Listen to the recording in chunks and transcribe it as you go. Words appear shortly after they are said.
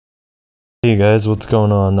Hey guys, what's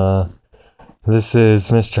going on? This is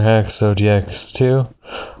Mr. Hacks OGX2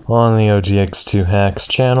 on the OGX2 Hacks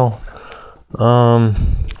channel.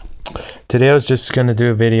 Today I was just gonna do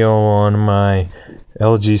a video on my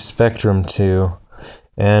LG Spectrum 2,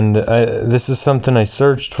 and this is something I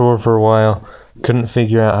searched for a while, couldn't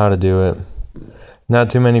figure out how to do it. Not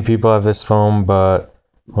too many people have this phone, but,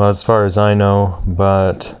 well, as far as I know,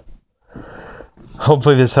 but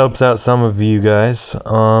hopefully this helps out some of you guys.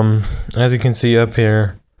 As you can see up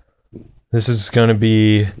here, this is going to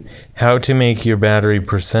be how to make your battery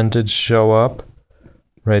percentage show up.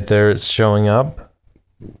 Right there, it's showing up.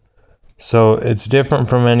 So it's different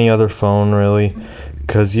from any other phone, really,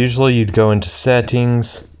 because usually you'd go into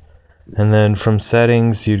settings, and then from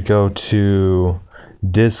settings you'd go to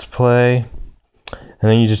display, and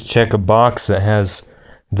then you just check a box that has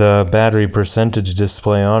the battery percentage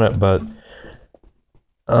display on it. But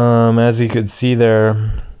as you could see there's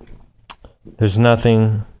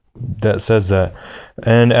nothing that says that.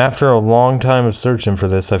 And after a long time of searching for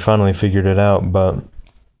this, I finally figured it out. But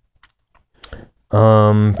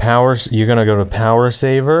you're gonna go to power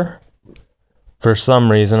saver. For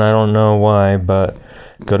some reason, I don't know why, but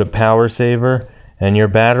go to power saver, and your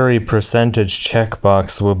battery percentage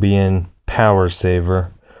checkbox will be in power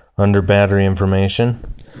saver under battery information,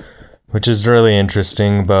 which is really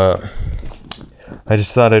interesting. But I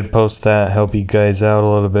just thought I'd post that, help you guys out a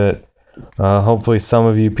little bit. Hopefully some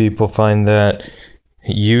of you people find that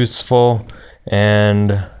useful,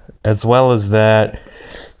 and as well as that,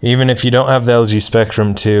 even if you don't have the LG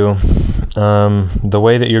Spectrum 2, the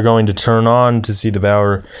way that you're going to turn on to see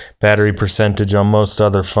the battery percentage on most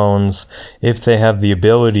other phones, if they have the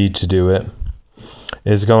ability to do it,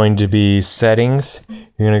 is going to be settings.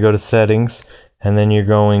 You're going to go to settings, and then you're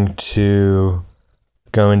going to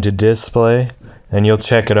go into display, and you'll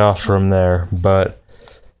check it off from there. But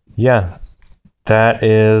yeah,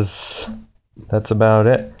 that's about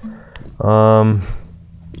it.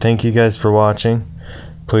 Thank you guys for watching.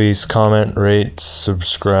 Please comment, rate,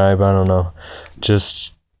 subscribe, I don't know.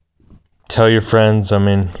 Just tell your friends. I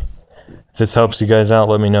mean, if this helps you guys out,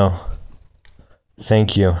 let me know.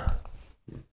 Thank you.